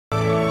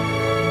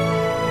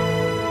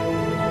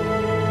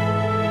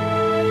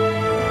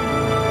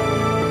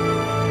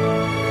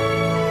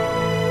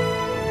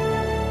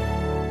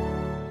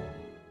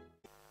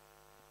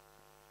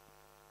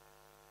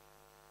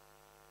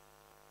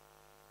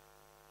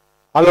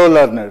Hello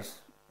learners,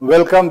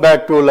 welcome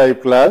back to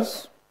live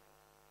class.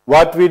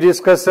 What we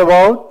discuss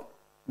about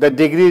the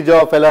degrees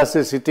of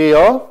elasticity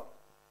of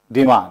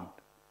demand.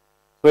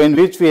 So in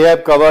which we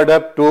have covered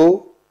up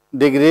two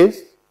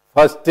degrees.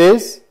 First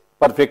is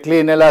perfectly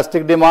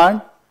inelastic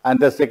demand and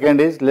the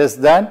second is less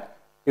than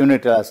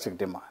unit elastic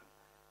demand.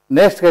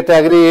 Next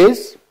category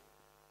is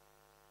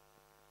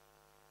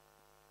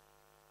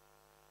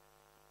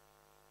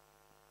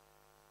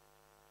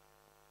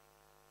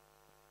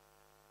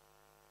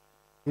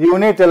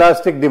unit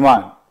elastic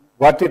demand.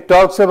 What it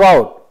talks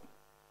about?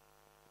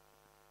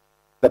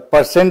 The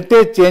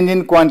percentage change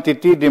in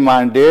quantity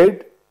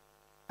demanded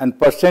and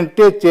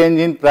percentage change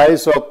in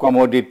price of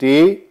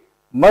commodity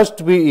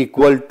must be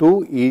equal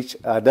to each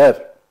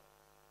other.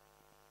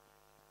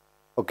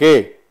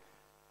 Okay.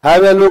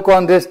 Have a look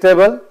on this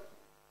table.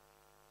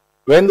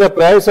 When the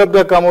price of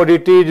the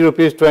commodity is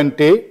rupees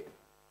 20,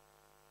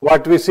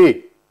 what we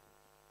see?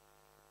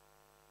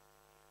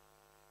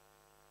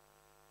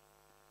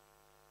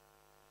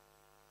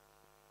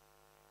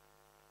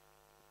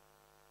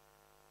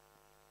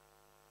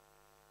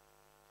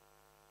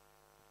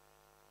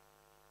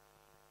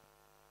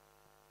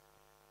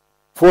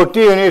 $40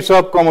 units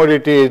of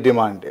commodity is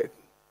demanded.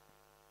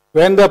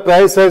 When the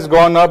price has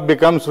gone up,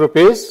 becomes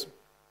rupees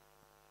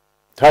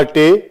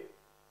 30,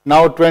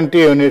 now 20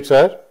 units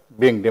are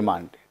being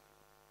demanded.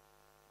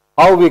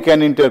 How we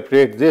can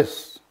interpret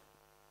this?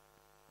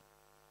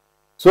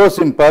 So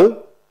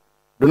simple,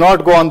 do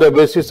not go on the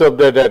basis of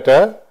the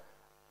data.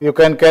 You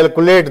can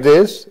calculate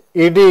this.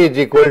 ED is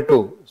equal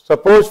to,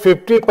 suppose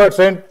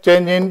 50%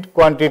 change in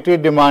quantity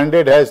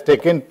demanded has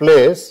taken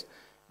place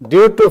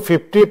due to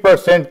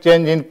 50%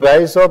 change in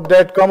price of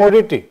that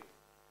commodity.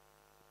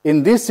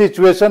 In this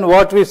situation,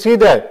 what we see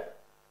that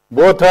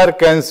both are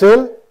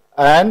cancelled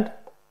and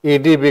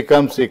ED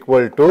becomes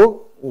equal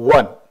to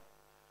 1.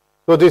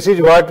 So this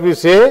is what we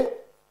say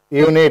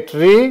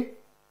unitary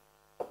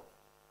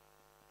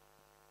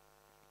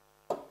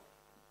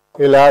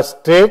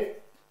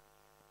elastic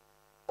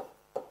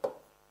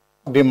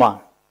demand.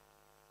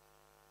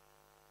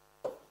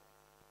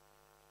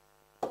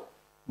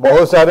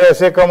 बहुत सारे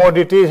ऐसे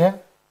commodities हैं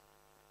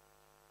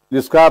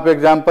जिसका आप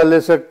example ले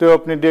सकते हो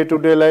अपनी डे टू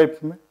डे लाइफ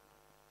में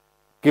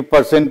कि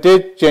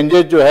परसेंटेज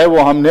चेंजेस जो है वो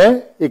हमने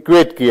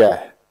इक्वेट किया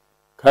है,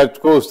 खर्च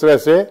को उस तरह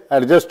से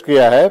एडजस्ट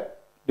किया है,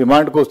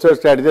 डिमांड को उस तरह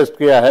से एडजस्ट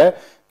किया है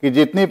कि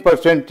जितनी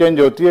परसेंट चेंज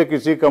होती है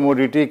किसी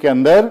कमोडिटी के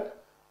अंदर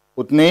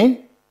उतनी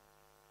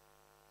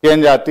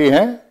चेंज आती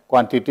है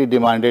quantity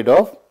demanded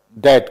of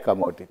that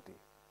commodity.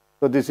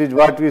 So this is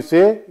what we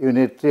say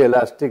unitary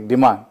elastic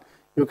demand.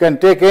 You can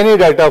take any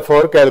data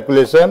for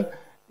calculation.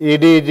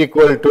 ED is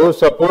equal to,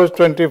 suppose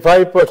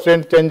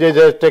 25% changes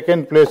has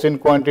taken place in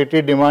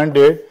quantity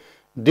demanded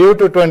due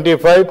to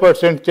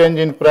 25% change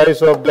in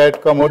price of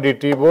that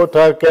commodity. Both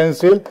are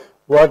cancelled.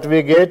 What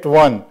we get?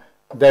 1.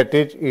 That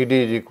is ED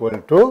is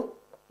equal to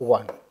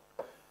 1.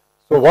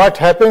 So what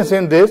happens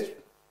in this?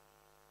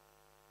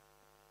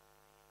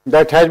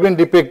 That has been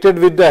depicted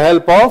with the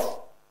help of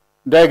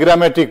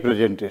diagrammatic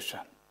presentation.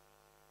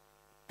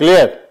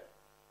 Clear?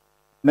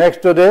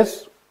 Next to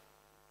this,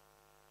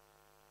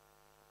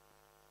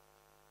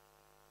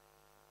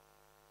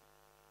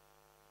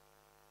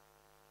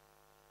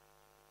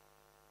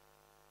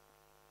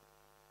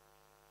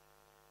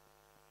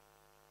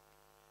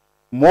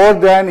 more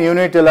than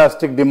unit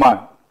elastic demand.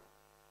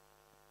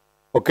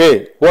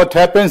 Okay, what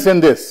happens in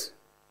this?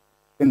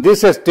 In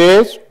this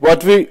stage,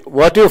 what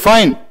you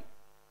find?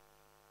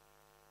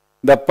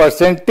 The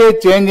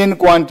percentage change in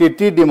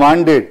quantity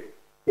demanded.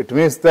 It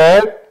means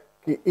that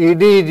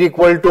ED is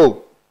equal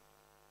to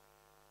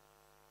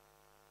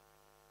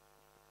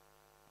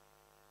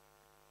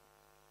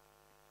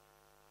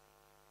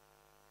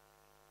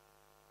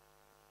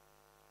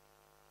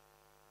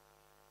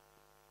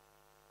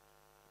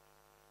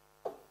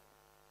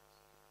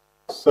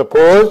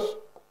suppose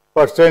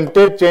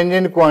percentage change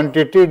in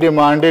quantity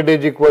demanded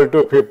is equal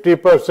to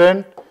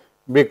 50%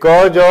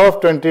 because of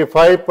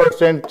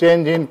 25%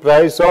 change in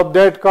price of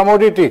that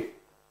commodity.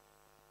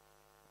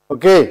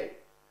 Okay.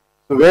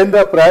 So when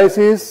the price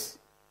is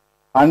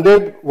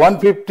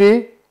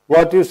 150,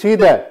 what you see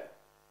that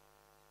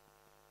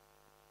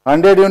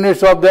 100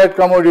 units of that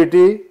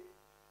commodity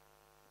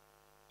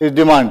is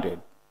demanded.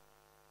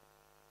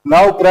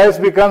 Now price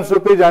becomes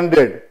rupees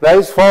 100,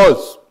 price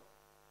falls.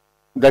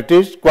 That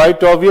is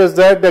quite obvious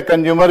that the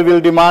consumer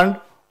will demand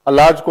a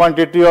large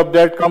quantity of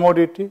that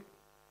commodity.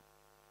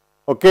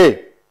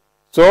 Okay.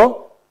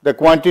 So the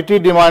quantity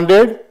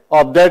demanded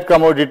of that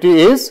commodity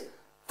is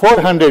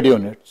 400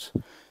 units.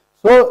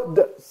 So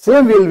the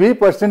same will be,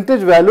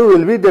 percentage value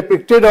will be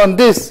depicted on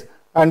this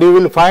and you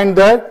will find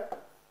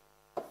that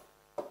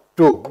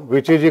 2,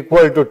 which is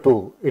equal to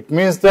 2. It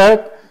means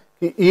that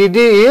ED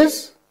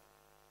is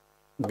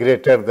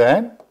greater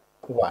than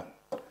 1.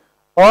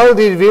 All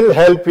these will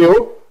help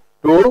you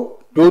to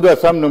do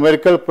some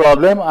numerical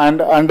problem and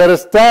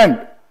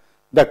understand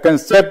the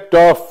concept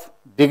of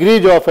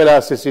degrees of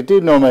elasticity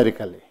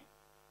numerically.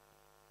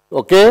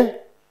 Okay?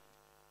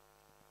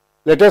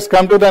 Let us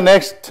come to the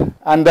next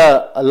and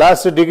the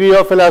last degree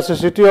of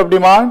elasticity of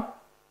demand.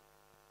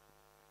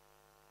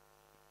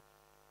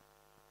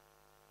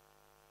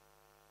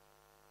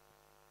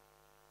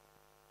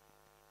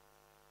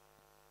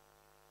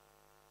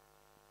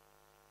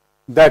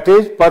 That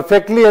is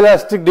perfectly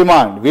elastic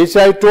demand, which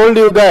I told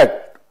you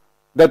that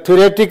the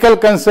theoretical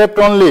concept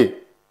only,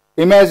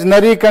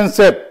 imaginary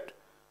concept,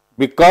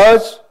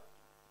 because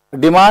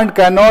demand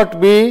cannot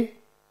be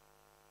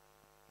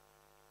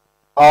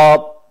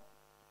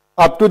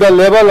up to the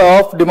level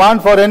of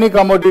demand for any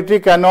commodity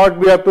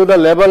cannot be up to the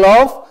level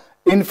of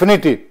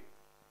infinity,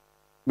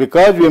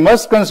 because we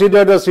must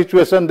consider the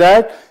situation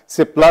that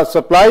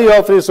supply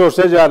of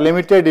resources are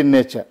limited in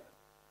nature.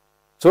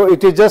 So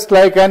it is just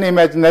like an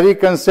imaginary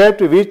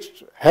concept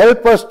which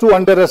help us to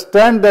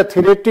understand the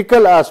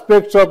theoretical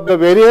aspects of the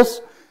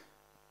various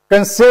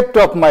concept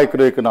of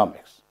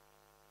microeconomics.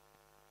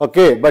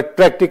 Okay, but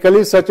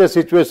practically such a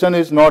situation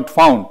is not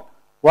found.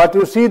 What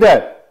you see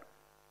that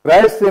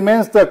price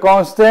remains the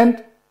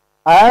constant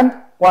and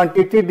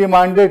quantity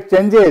demanded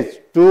changes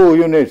 2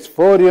 units,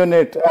 4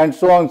 units and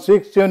so on,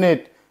 6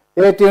 units,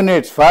 8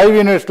 units, 5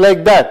 units,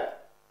 like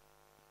that.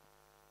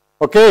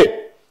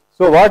 Okay,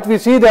 so what we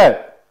see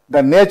that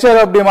the nature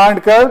of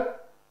demand curve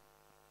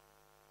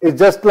is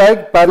just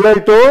like parallel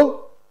to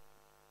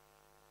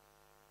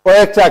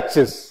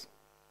x-axis.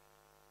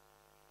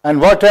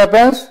 And what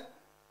happens?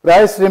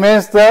 Price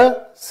remains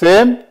the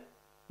same,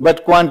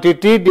 but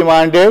quantity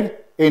demanded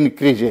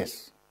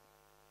increases.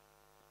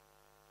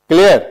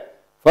 Clear?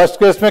 First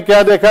case में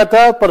क्या देखा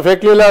था?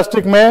 Perfectly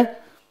elastic में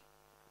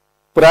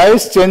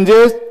price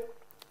changes,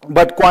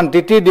 but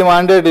quantity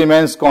demanded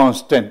remains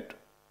constant.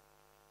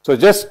 So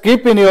just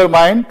keep in your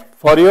mind,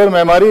 for your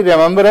memory,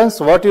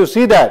 remembrance, what you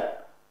see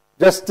that.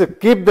 Just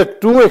keep the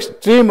two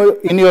extreme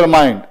in your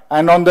mind,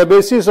 and on the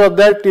basis of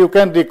that you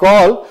can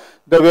recall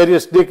the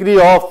various degree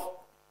of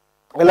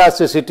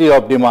elasticity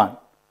of demand.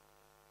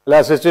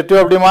 Elasticity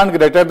of demand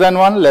greater than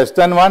 1, less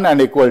than 1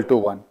 and equal to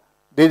 1.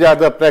 These are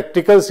the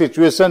practical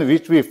situations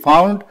which we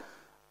found,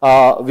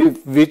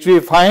 which we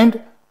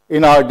find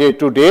in our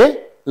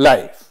day-to-day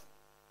life.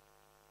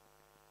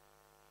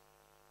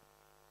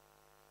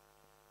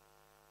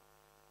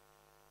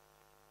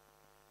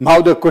 Now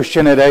the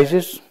question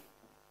arises.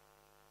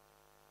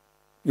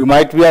 You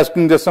might be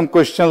asking some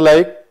question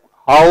like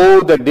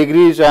how the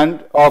degrees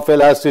and of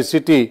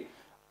elasticity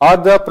or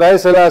the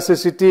price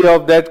elasticity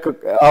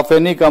of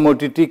any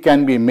commodity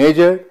can be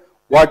measured.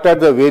 What are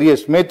the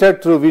various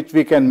methods through which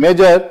we can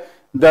measure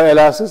the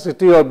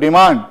elasticity of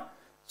demand?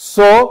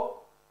 So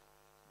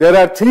there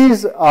are three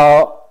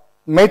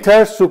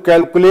methods to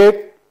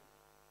calculate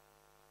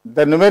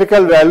the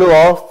numerical value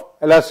of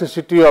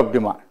elasticity of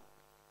demand.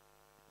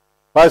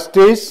 First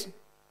is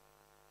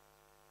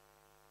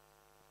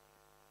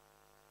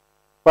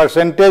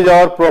percentage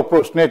or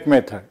proportionate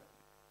method.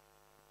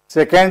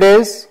 Second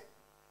is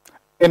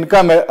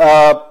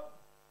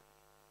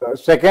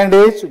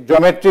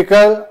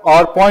geometrical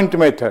or point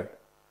method.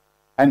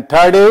 And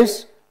third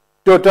is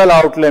total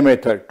outlay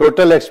method,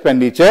 total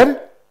expenditure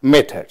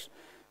methods.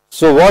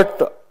 So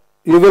what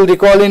you will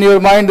recall in your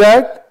mind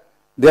that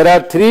there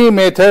are three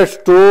methods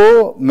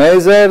to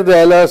measure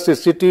the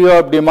elasticity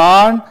of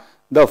demand.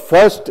 The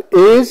first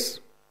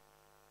is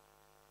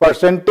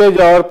percentage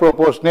or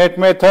proportionate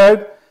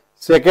method,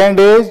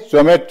 second is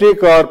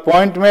geometric or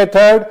point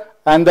method,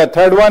 and the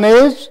third one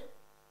is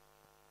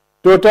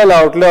total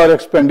outlay or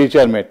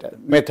expenditure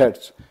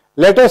methods.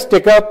 Let us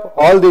take up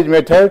all these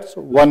methods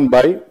one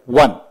by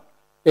one.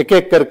 एक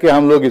एक करके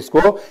हम लोग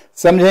इसको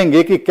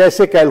समझेंगे कि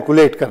कैसे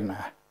calculate करना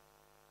है.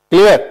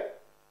 क्लियर?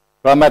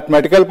 थोड़ा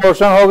मैथमेटिकल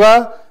पोर्शन होगा,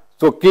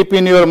 so keep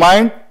in your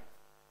mind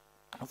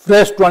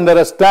fresh to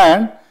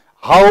understand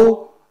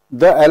how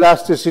the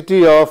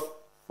elasticity of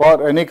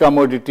for any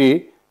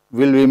commodity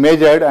will be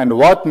measured and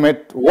what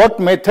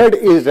method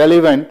is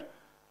relevant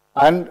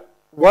and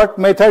what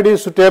method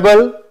is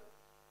suitable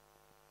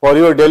for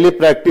your daily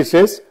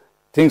practices,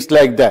 things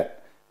like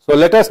that. So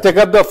let us take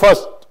up the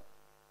first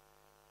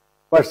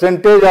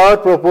percentage or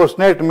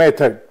proportionate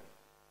method.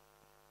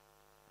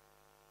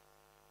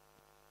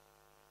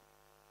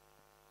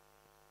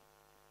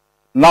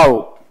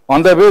 Now,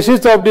 on the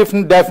basis of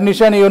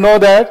definition, you know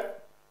that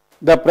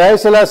the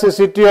price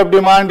elasticity of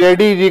demand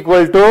AD is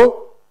equal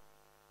to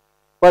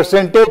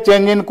percentage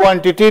change in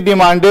quantity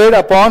demanded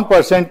upon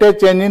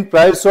percentage change in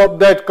price of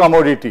that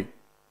commodity.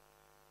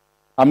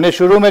 हमने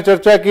शुरू में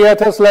चर्चा किया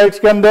था slides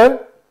के अंदर.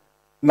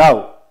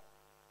 Now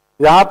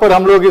यहां पर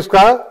हम लोग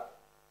इसका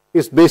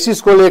इस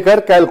बेसिस को लेकर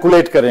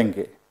कैलकुलेट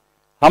करेंगे.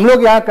 हम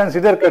लोग यहां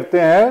कंसीडर करते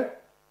हैं,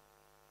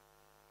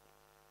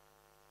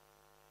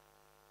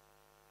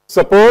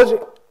 suppose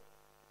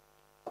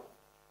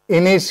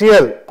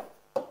initial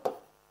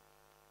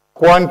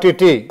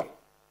quantity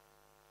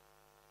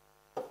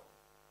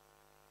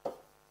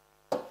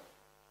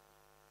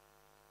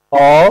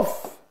of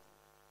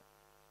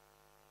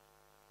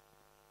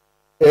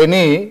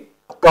any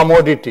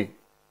commodity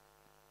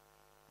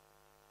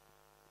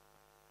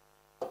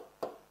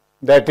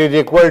that is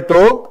equal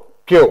to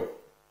Q.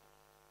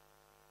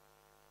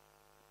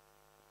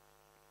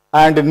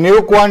 and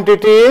new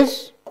quantity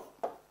is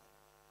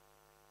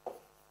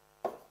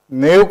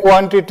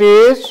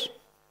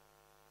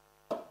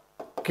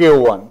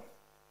Q1.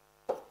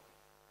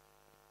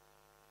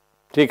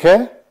 ठीक है?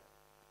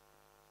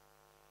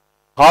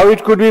 How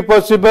it could be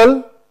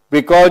possible?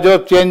 Because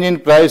of change in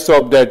price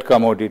of that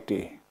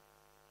commodity.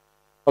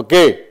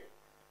 Okay.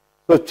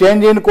 So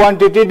change in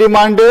quantity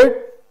demanded,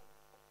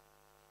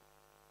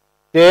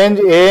 change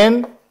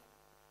in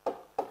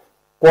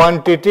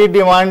quantity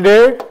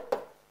demanded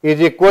is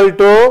equal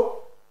to,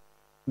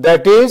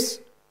 that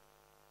is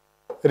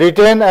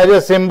written as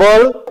a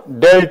symbol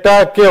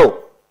delta Q,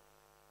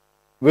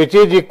 which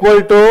is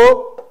equal to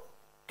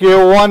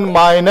Q1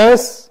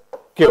 minus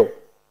Q.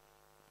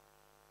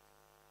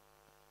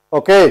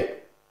 Okay.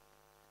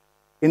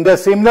 In the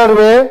similar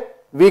way,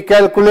 we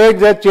calculate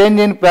the change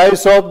in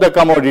price of the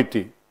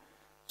commodity.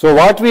 So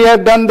what we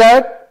have done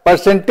that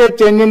percentage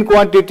change in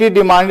quantity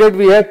demanded,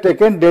 we have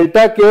taken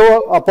delta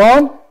Q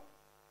upon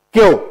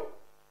Q.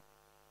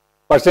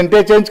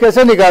 Percentage change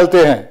कैसे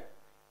निकालते हैं?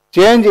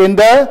 Change in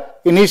the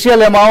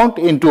initial amount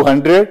into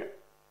 100.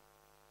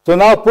 So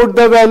now put the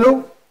value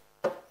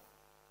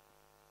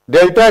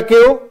delta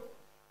Q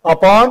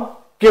upon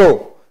Q.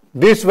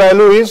 This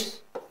value is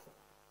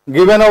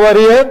given over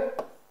here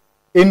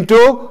into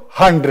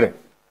 100.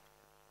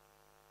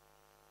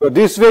 So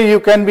this way you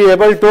can be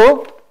able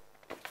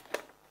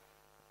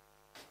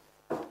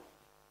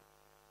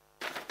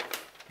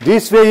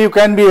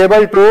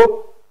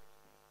to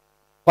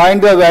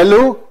find the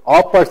value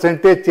of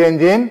percentage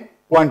change in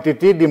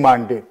quantity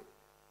demanded.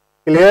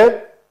 Clear?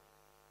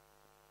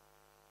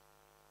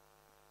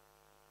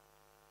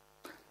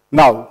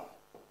 Now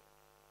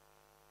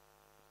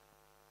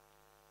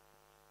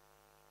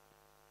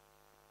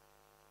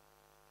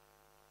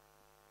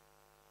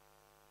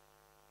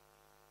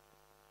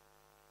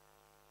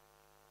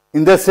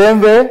in the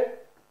same way,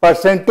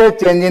 percentage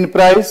change in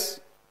price.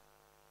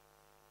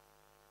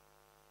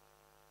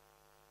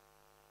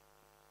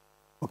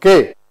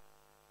 Okay.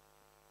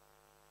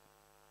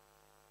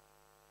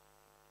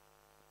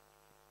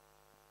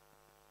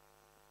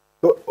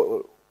 So,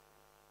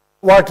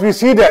 what we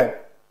see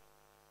that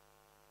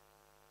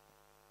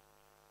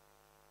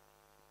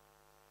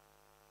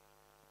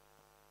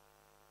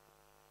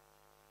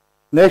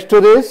next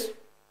to this,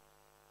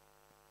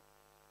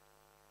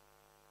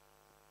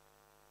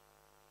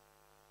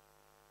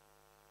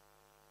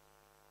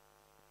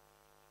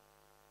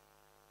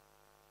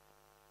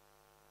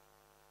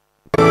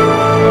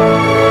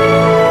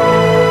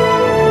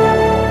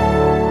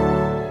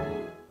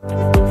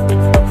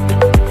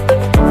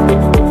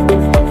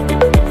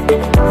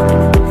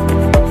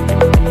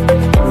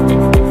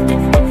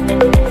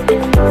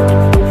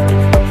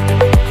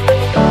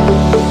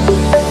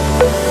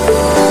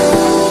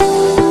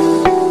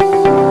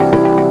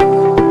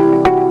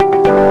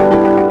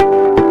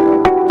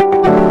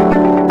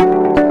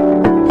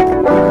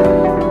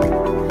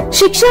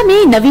 शिक्षा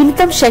में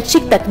नवीनतम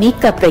शैक्षिक तकनीक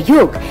का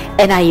प्रयोग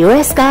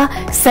NIOS का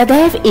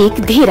सदैव एक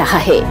ध्येय रहा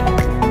है।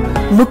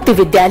 मुक्त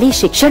विद्यालय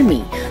शिक्षण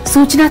में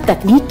सूचना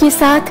तकनीक के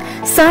साथ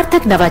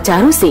सार्थक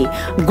नवाचारों से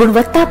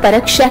गुणवत्ता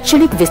परक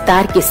शैक्षणिक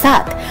विस्तार के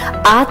साथ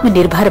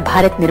आत्मनिर्भर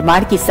भारत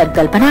निर्माण की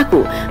संकल्पना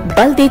को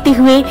बल देते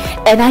हुए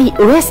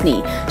NIOS ने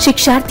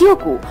शिक्षार्थियों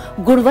को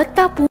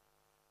गुणवत्तापूर्ण।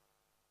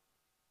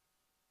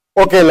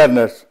 Okay,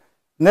 learners.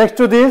 Next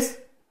to this,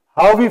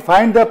 how we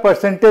find the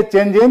percentage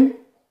change in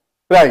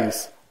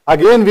price?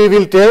 Again, we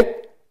will take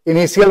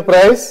initial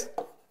price.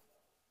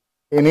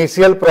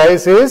 Initial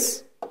price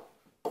is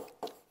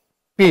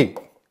P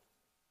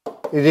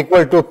is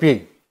equal to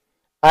P,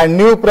 and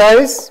new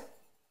price,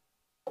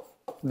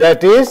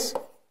 that is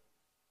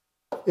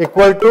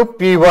equal to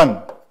P1.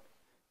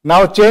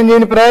 Now change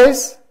in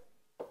price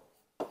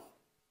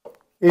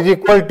is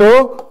equal to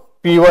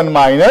P1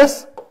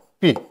 minus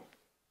P.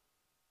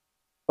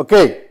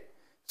 Okay.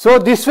 So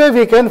this way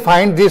we can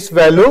find this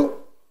value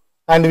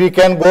and we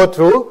can go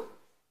through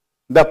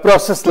the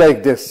process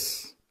like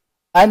this,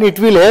 and it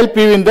will help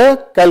you in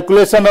the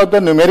calculation of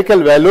the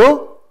numerical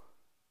value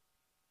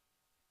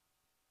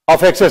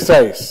of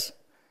exercise.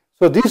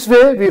 So this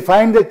way we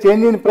find the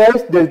change in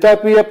price delta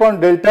P upon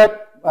delta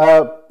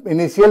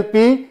initial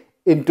P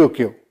into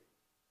Q.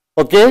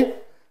 Okay.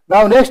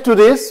 Now next to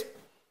this,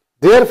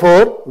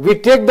 therefore we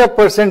take the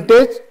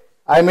percentage,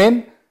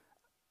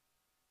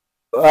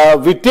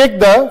 we take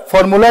the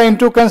formula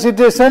into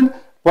consideration,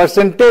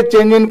 percentage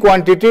change in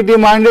quantity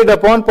demanded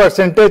upon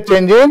percentage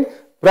change in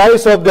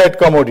price of that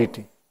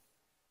commodity.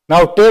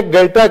 Now take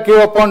delta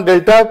Q upon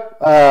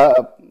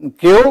delta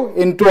Q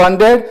into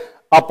 100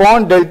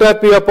 upon delta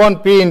P upon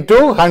P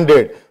into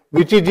 100,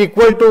 which is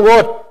equal to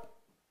what?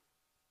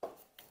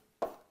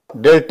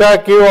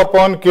 Delta Q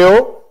upon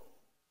Q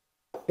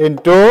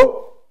into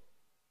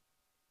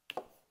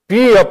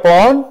P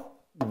upon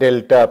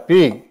delta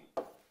P.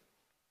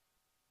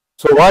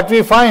 So what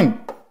we find?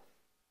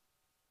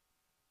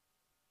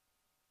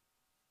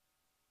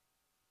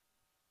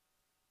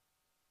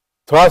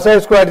 थोड़ा सा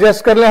इसको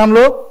adjust कर ले हम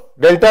लोग,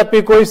 delta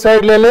P को इस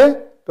side ले ले,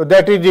 तो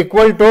that is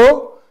equal to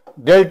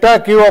delta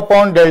Q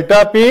upon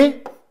delta P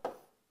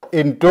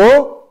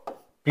into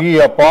P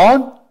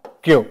upon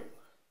Q.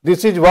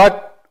 This is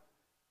what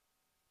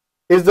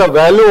is the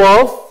value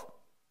of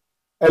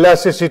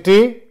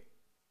elasticity,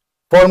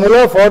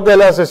 formula for the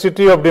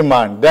elasticity of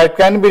demand. That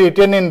can be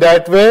written in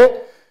that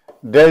way: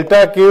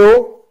 delta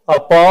Q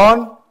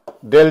upon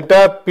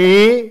delta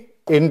P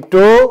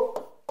into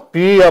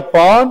P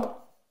upon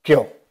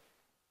Q.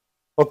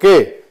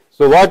 Okay.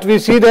 So what we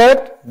see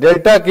that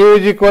delta Q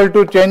is equal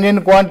to change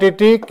in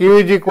quantity, Q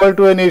is equal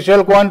to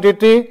initial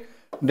quantity,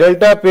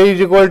 delta P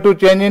is equal to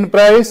change in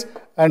price,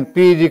 and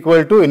P is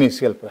equal to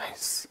initial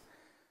price.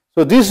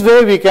 So this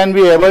way we can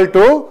be able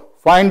to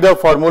find the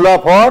formula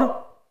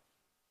for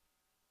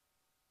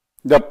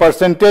the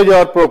percentage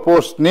or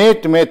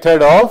proportionate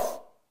method of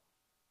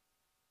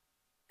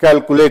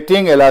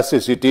calculating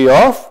elasticity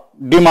of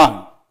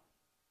demand.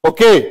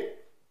 Okay.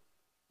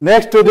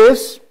 Next to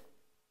this,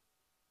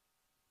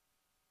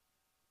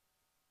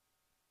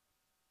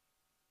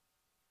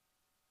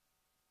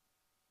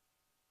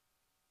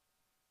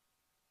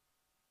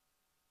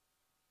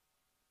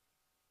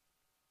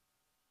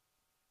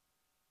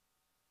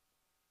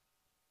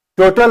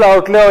 total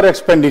outlay or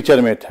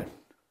expenditure method.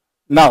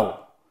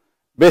 Now,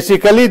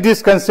 basically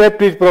this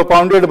concept is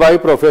propounded by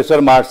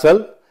Professor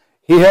Marshall.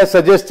 He has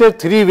suggested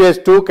 3 ways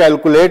to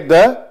calculate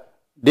the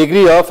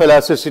degree of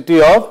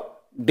elasticity of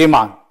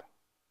demand.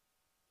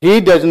 He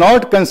does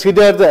not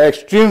consider the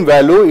extreme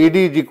value ED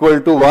is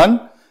equal to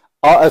 1,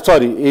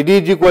 ED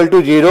is equal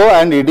to 0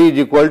 and ED is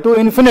equal to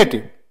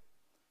infinity.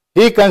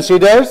 He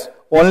considers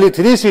only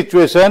 3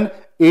 situations: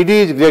 ED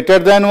is greater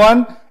than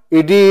 1,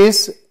 ED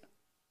is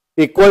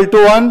equal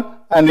to 1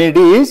 and ED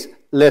is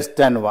less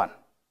than 1.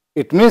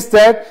 It means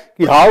that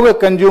how a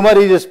consumer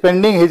is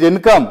spending his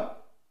income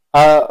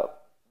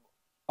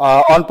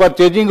on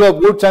purchasing of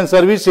goods and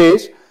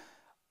services,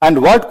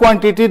 and what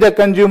quantity the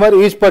consumer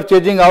is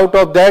purchasing out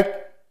of that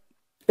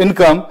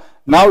income.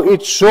 Now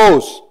it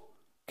shows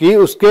कि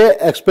उसके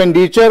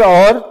expenditure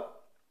और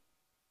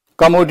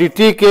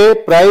commodity के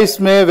price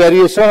में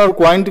variation और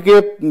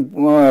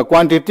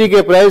quantity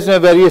के price में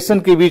variation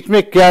के बीच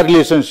में क्या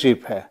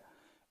रिलेशनशिप है.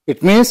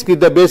 It means that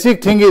the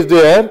basic thing is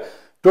there.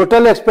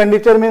 Total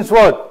expenditure means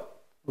what?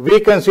 We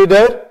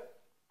consider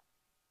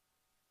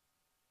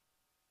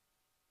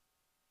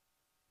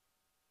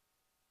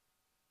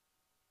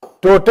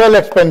total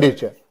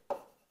expenditure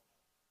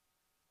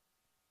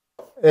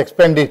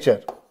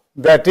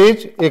that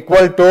is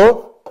equal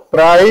to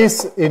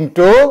price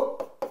into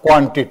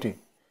quantity.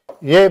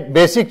 ये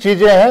बेसिक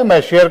चीजें हैं,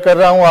 मैं शेयर कर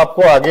रहा हूं,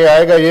 आपको आगे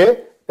आएगा ये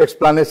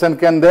एक्सप्लेनेशन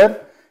के अंदर.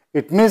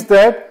 It means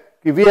that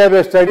we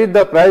have studied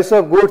the price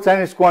of goods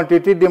and its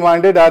quantity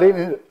demanded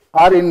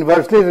are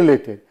inversely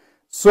related.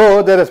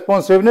 So the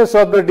responsiveness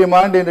of the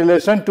demand in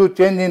relation to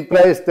change in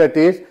price, that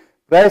is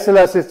price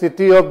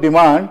elasticity of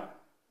demand,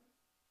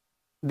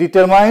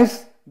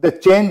 determines the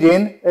change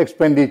in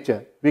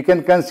expenditure. We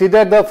can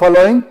consider the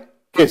following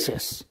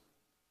cases.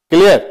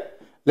 Clear?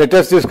 Let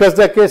us discuss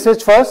the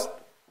cases first.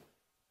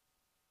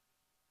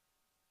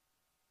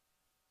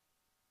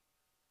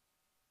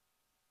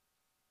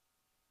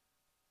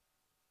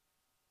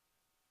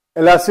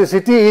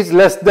 Elasticity is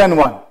less than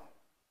 1.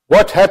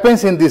 What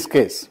happens in this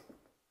case?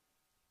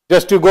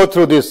 Just to go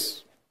through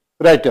this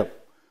write-up.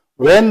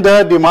 When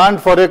the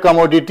demand for a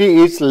commodity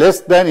is less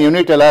than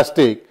unit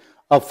elastic,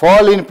 a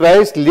fall in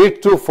price leads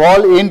to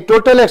fall in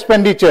total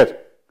expenditure.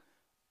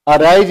 A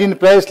rise in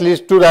price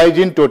leads to rise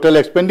in total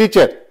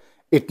expenditure.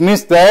 It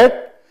means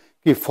that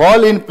the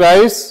fall in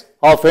price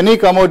of any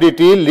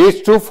commodity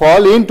leads to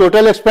fall in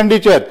total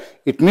expenditure.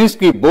 It means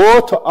that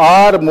both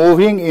are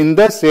moving in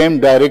the same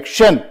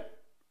direction.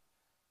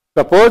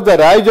 Suppose the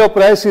rise of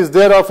price is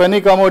there of any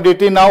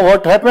commodity, now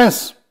what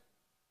happens?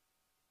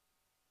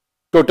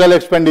 Total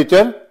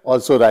expenditure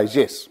also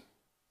rises.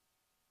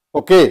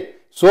 Okay,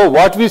 so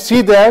what we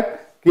see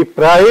that the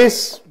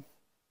price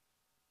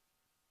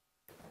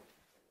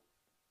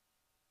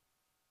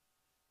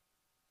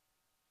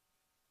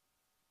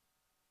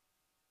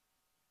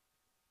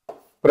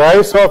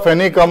of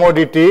any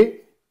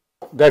commodity,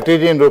 that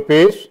is in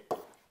rupees,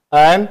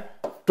 and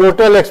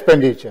total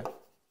expenditure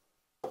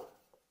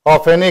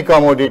of any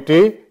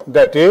commodity,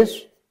 that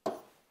is,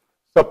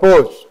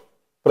 suppose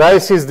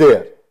price is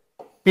there,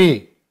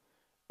 P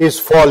is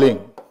falling.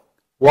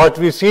 What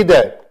we see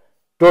that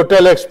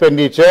total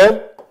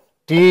expenditure,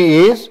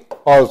 T is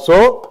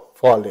also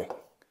falling.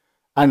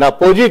 And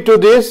opposite to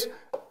this,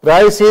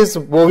 price is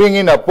moving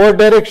in upward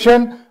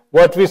direction.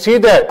 What we see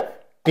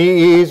that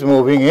T is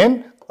moving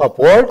in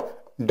upward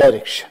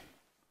direction.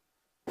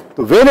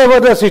 So whenever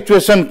the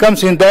situation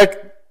comes in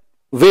that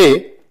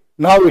way,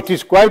 now it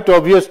is quite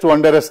obvious to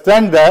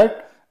understand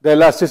that the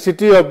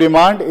elasticity of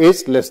demand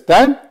is less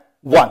than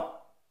 1.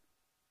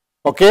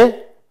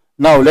 Okay?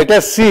 Now let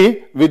us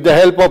see with the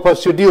help of a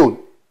schedule.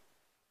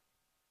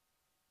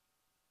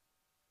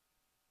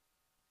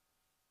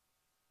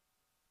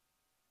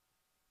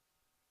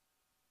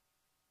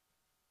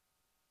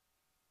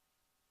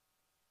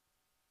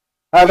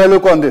 Have a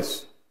look on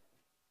this.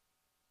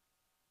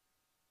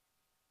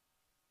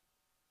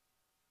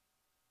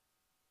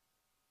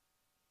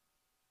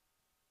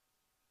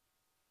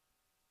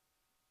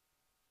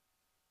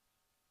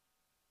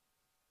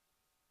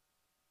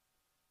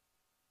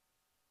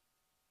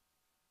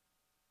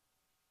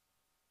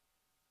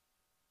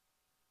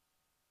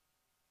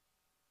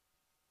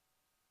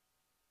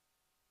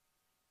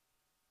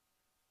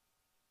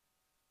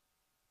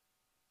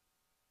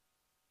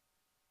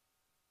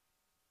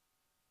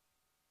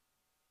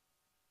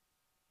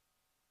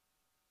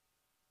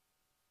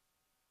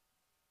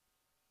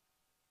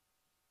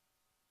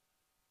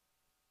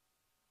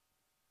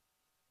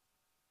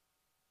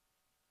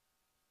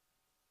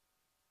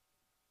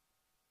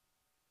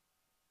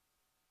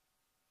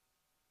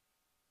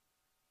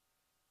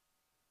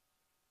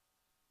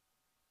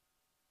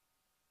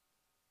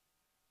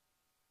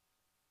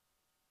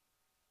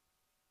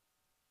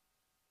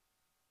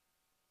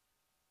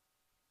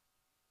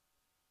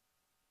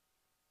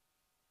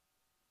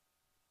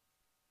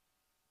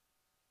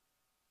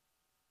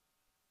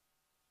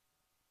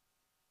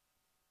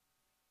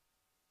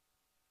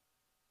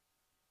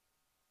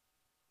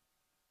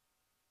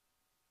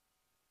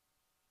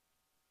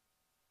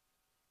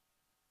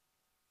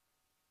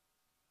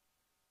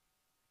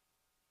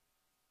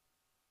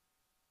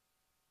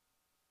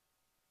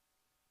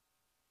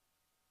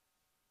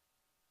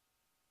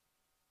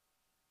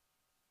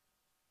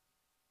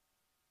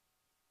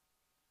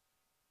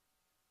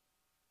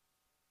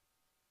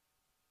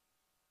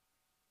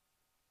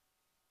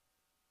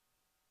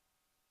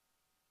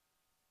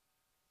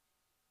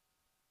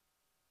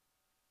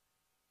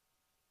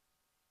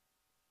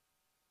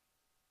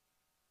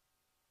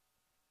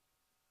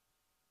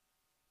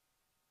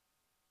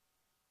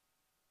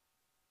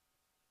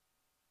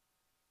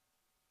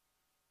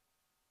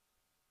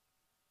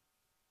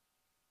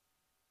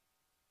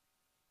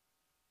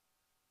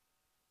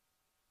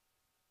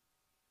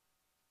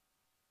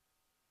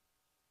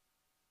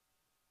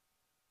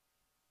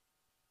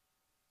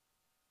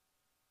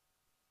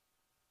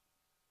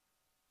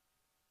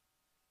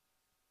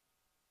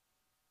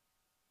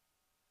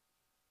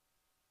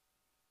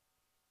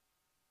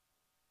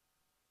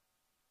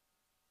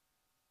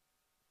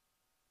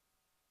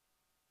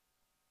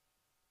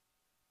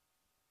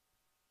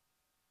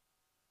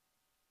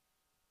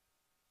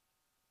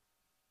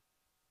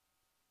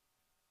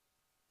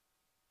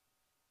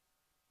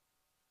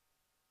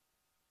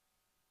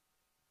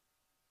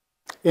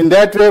 In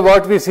that way,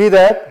 what we see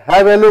that,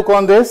 have a look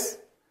on this,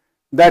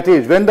 that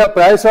is, when the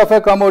price of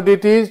a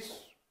commodity is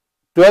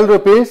 12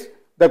 rupees,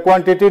 the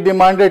quantity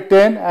demanded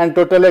 10 and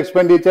total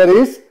expenditure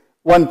is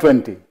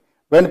 120.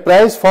 When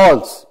price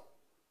falls,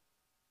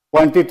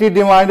 quantity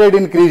demanded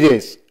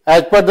increases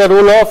as per the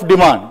rule of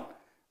demand,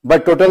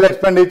 but total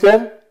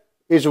expenditure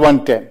is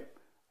 110.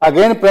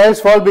 Again price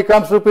fall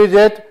becomes rupees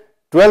 8,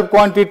 12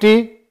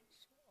 quantity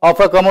of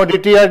a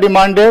commodity are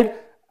demanded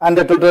and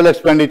the total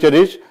expenditure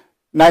is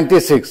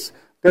 96.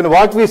 Then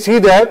what we see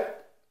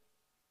that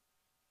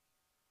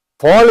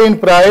fall in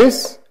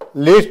price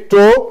leads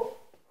to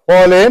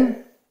fall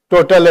in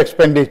total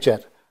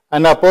expenditure,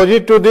 and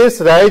opposite to this,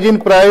 rise in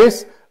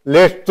price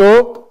leads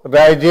to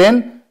rise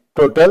in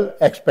total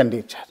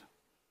expenditure.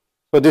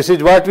 So this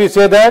is what we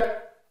say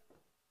that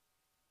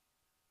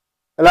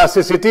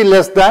elasticity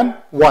less than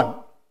 1.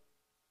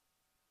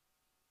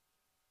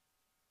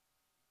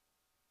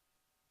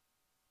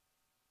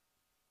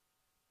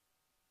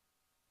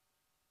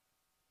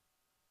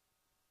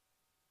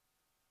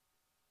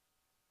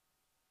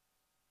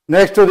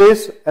 Next to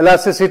this,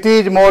 elasticity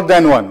is more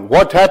than 1.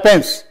 What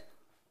happens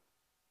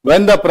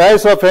when the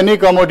price of any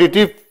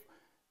commodity,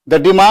 the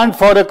demand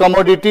for a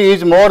commodity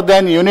is more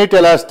than unit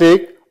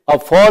elastic? A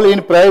fall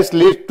in price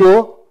leads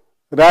to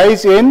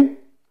rise in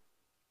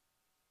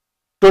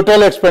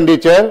total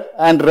expenditure,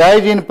 and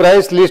rise in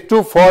price leads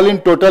to fall in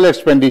total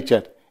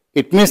expenditure.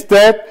 It means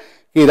that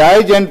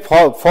rise and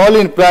fall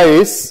in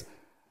price,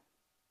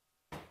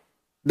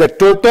 the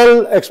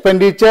total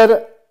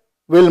expenditure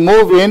will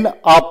move in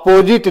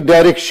opposite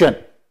direction.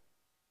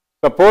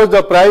 Suppose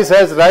the price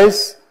has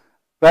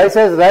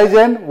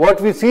risen, what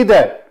we see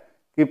that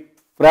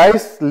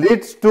price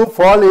leads to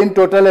fall in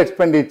total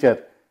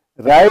expenditure.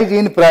 Rise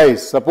in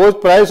price, suppose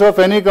price of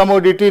any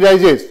commodity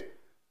rises,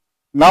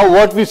 now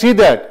what we see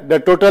that the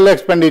total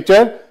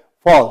expenditure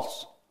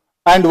falls,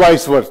 and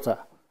vice versa.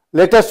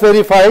 Let us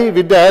verify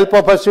with the help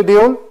of a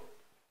schedule.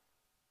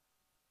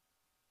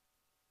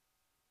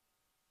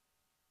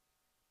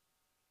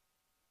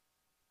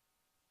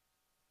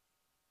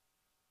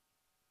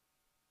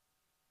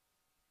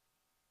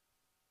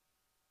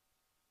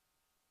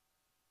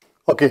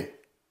 Okay,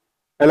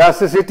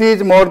 elasticity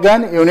is more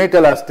than unit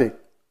elastic.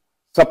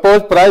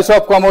 Suppose price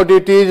of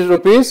commodity is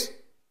rupees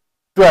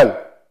 12,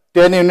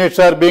 10 units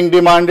are being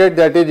demanded,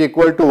 that is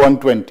equal to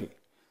 120.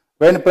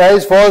 When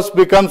price falls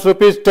becomes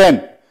rupees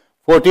 10,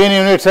 14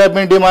 units have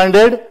been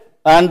demanded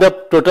and the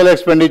total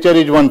expenditure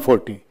is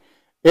 140.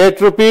 8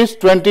 rupees,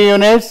 20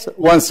 units,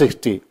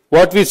 160.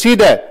 What we see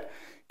that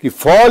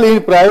fall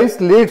in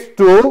price leads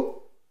to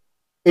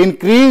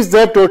increase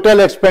the total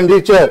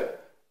expenditure,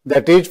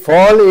 that is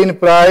fall in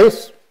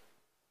price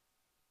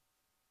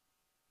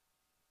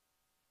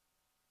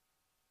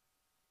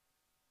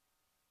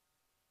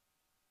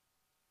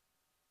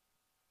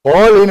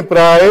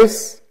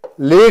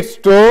leads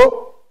to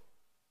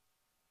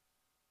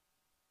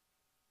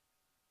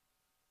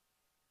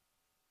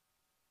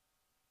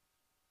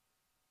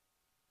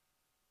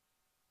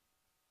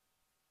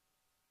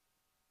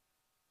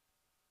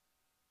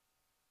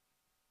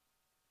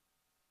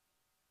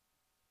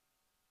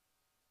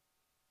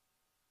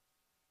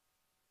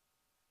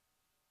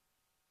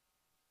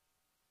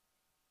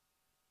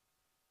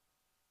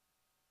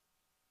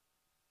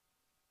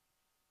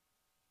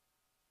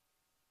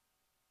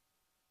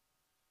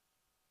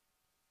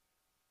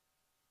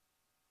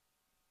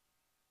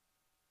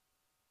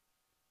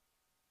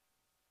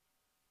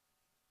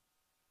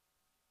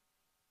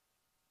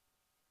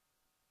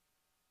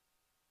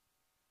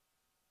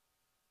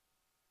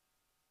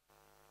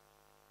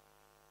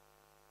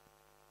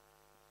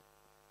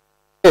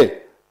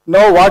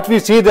now what we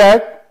see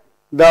that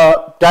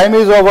the time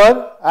is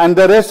over and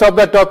the rest of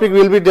the topic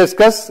will be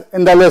discussed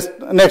in the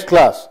next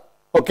class.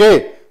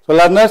 Okay, so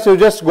learners, you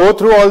just go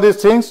through all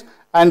these things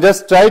and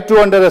just try to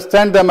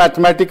understand the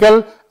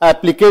mathematical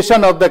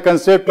application of the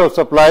concept of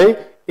supply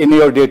in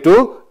your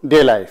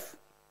day-to-day life.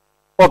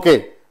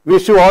 Okay,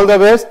 wish you all the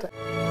best.